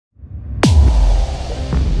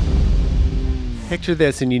Picture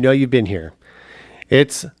this, and you know you've been here.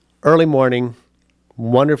 It's early morning,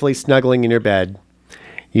 wonderfully snuggling in your bed.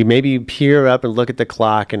 You maybe peer up and look at the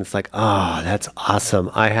clock, and it's like, oh, that's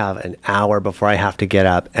awesome. I have an hour before I have to get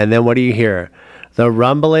up. And then what do you hear? The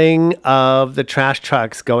rumbling of the trash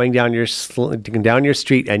trucks going down your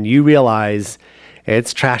street, and you realize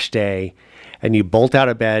it's trash day. And you bolt out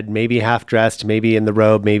of bed, maybe half dressed, maybe in the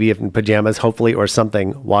robe, maybe in pajamas, hopefully, or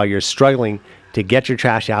something, while you're struggling to get your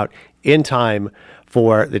trash out in time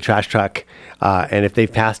for the trash truck. And if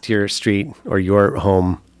they've passed your street or your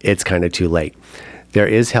home, it's kind of too late. There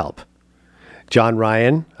is help. John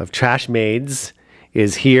Ryan of Trash Maidz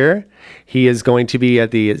is here. He is going to be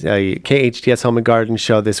at the KHTS Home and Garden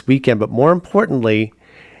Show this weekend. But more importantly,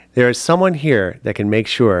 there is someone here that can make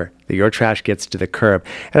sure that your trash gets to the curb.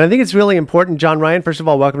 And I think it's really important, John Ryan, first of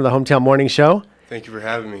all, welcome to the Hometown Morning Show. Thank you for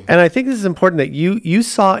having me. And I think this is important that you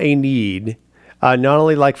saw a need, not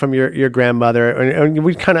only like from your grandmother, and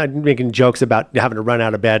we kind of making jokes about having to run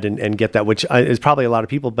out of bed and get that, which is probably a lot of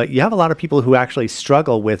people, but you have a lot of people who actually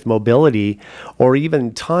struggle with mobility or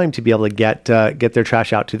even time to be able to get their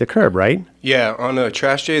trash out to the curb, right? Yeah, on a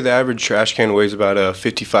trash day, the average trash can weighs about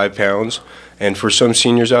 55 pounds. And for some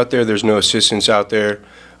seniors out there, there's no assistance out there.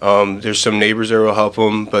 There's some neighbors that will help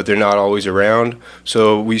them, but they're not always around.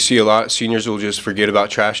 So we see a lot of seniors will just forget about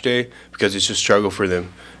trash day because it's a struggle for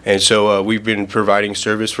them. And so we've been providing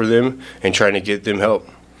service for them and trying to get them help.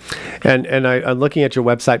 And I'm looking at your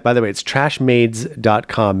website, by the way, it's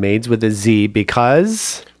trashmaidz.com, Maidz with a Z,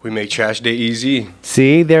 because we make trash day easy.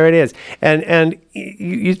 See, there it is. And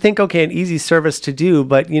you think, okay, an easy service to do,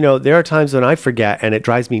 but there are times when I forget, and it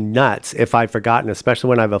drives me nuts if I've forgotten, especially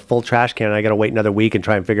when I have a full trash can and I got to wait another week and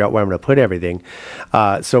try and figure out where I'm going to put everything.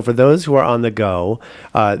 So for those who are on the go,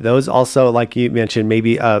 those also, like you mentioned,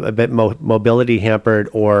 maybe a bit mobility hampered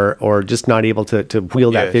or just not able to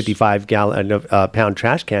wheel that 55-pound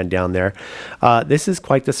trash can down there, this is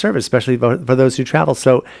quite the service, especially for those who travel.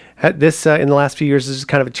 So this, in the last few years, has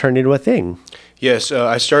kind of turned into a thing. Yes,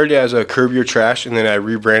 I started as a Curb Your Trash, and then I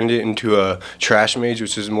rebranded it into a Trash Maidz,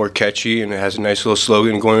 which is more catchy, and it has a nice little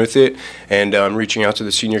slogan going with it. And I'm reaching out to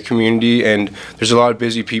the senior community, and there's a lot of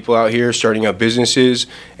busy people out here starting up businesses,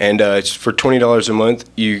 and it's for $20 a month.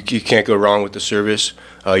 You can't go wrong with the service.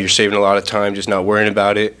 You're saving a lot of time just not worrying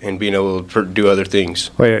about it and being able to do other things.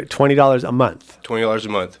 Wait, $20 a month? $20 a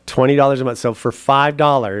month. $20 a month. So for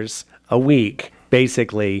 $5 a week,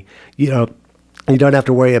 basically, you don't have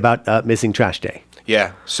to worry about missing trash day.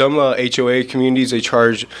 Yeah. Some HOA communities, they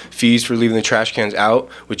charge fees for leaving the trash cans out,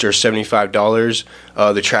 which are $75.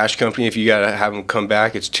 The trash company, if you got to have them come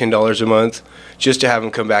back, it's $10 a month just to have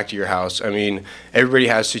them come back to your house. I mean, everybody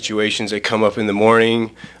has situations that come up in the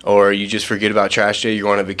morning, or you just forget about trash day,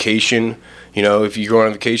 you're on a vacation. If you go on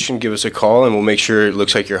a vacation, give us a call, and we'll make sure it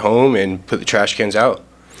looks like you're home and put the trash cans out.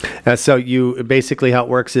 So you basically, how it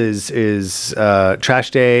works is trash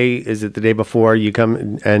day. Is it the day before you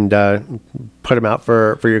come and put them out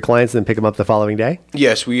for your clients and then pick them up the following day?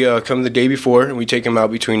 Yes, we come the day before and we take them out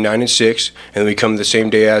between 9 and 6, and then we come the same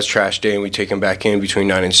day as trash day and we take them back in between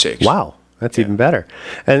 9 and 6. Wow. That's even better.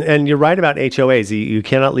 And you're right about HOAs. You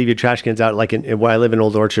cannot leave your trash cans out. Like where I live in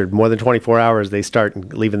Old Orchard, more than 24 hours, they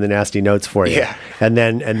start leaving the nasty notes for you. Yeah. And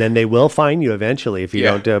then they will fine you eventually if you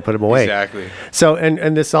don't put them away. Exactly. So,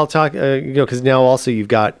 and this I'll talk, because now also you've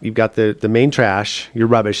got the main trash, your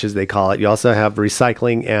rubbish as they call it. You also have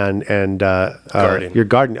recycling and garden. Your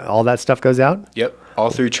garden. All that stuff goes out? Yep. All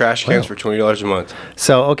 3 trash cans for $20 a month.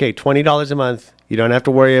 So, okay, $20 a month. You don't have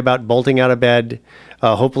to worry about bolting out of bed,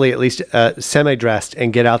 hopefully at least semi-dressed,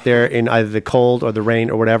 and get out there in either the cold or the rain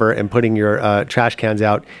or whatever and putting your trash cans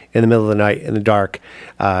out in the middle of the night in the dark.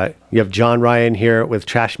 You have John Ryan here with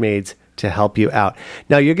Trash Maidz to help you out.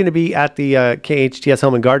 Now, you're going to be at the KHTS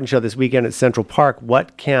Home and Garden Show this weekend at Central Park.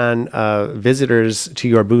 What can visitors to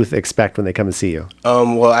your booth expect when they come and see you?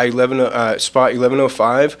 Well, at spot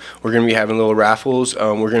 1105, we're going to be having little raffles.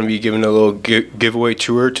 We're going to be giving a little giveaway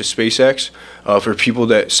tour to SpaceX for people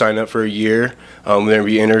that sign up for a year. They're going to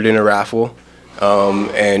be entered in a raffle.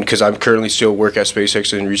 And because I'm currently still work at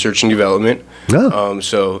SpaceX in research and development,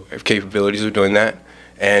 so I have capabilities of doing that.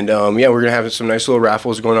 And we're going to have some nice little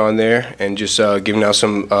raffles going on there, and just giving out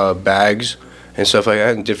some bags and stuff like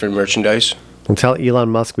that, and different merchandise. And tell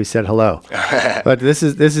Elon Musk we said hello. But this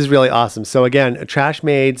is really awesome. So again, Trash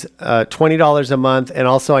Maidz, $20 a month, and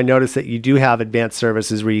also I noticed that you do have advanced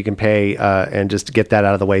services where you can pay and just get that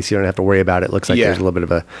out of the way, so you don't have to worry about it. Looks like there's a little bit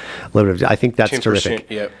of I think that's 10%,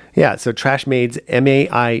 terrific. Yep. Yeah. So Trash Maidz,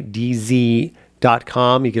 MAIDZ.com.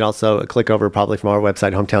 You can also click over probably from our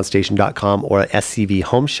website, hometownstation.com, or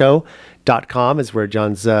scvhomeshow.com. KHTS.com is where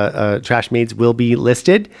John's Trash Maidz will be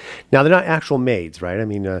listed. Now, they're not actual maids, right? I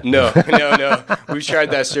mean, No. We've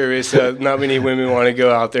tried that service. Not many women want to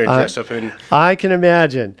go out there and dress up in. I can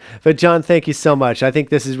imagine. But John, thank you so much. I think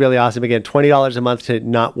this is really awesome. Again, $20 a month to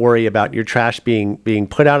not worry about your trash being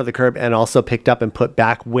put out of the curb and also picked up and put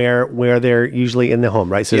back where they're usually in the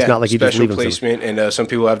home, right? So it's not like you just leave them. Special placement, and some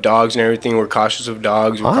people have dogs and everything. We're cautious of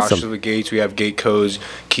dogs. We're Awesome. cautious of the gates. We have gate codes,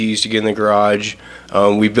 keys to get in the garage.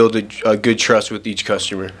 We build a good trust with each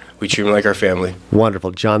customer. We treat them like our family.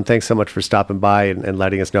 Wonderful. John, thanks so much for stopping by and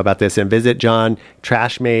letting us know about this. And visit John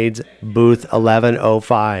Trash Maidz, booth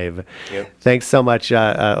 1105. Yep. Thanks so much.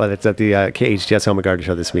 That's at the KHTS Home and Garden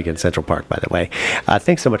Show this week in Central Park, by the way.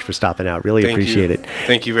 Thanks so much for stopping out. Really appreciate it.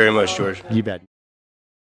 Thank you very much, George. You bet.